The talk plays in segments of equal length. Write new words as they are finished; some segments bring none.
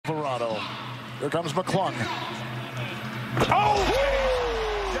Alvarado. Here comes McClung. Oh!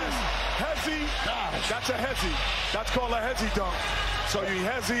 Yes, hezzy. That's a hezzy. That's called a hezzy dunk. So you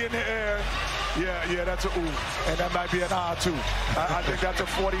hezzy in the air. Yeah, that's a ooh. And that might be an ah, too. I think that's a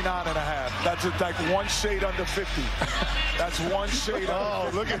 49.5. That's like one shade under 50. That's one shade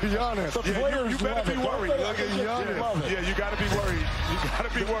under 50. Look at Giannis. Yeah, you better be worried. Look at Giannis. Yeah, you got to be worried. You got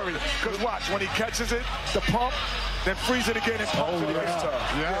to be worried. Because watch, when he catches it, the pump, then freeze it again and pump it.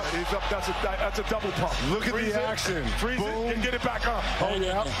 Yeah, he's up. That's a double pump. Look at the action. Freeze it and get it back up. Oh,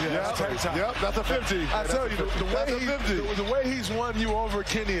 yeah. Yep, that's a 50. I tell you, the way he's won you over,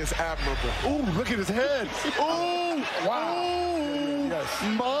 Kenny, is admirable. Ooh, look at his head. Ooh, wow. Ooh, yes.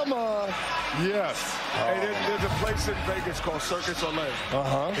 Mama. Yes. Hey, there's a place in Vegas called Circus Olay.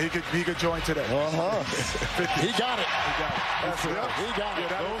 He could join today. He got it. That's it. He got it.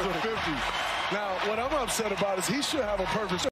 Yeah, Those are 50. Now, what I'm upset about is he should have a perfect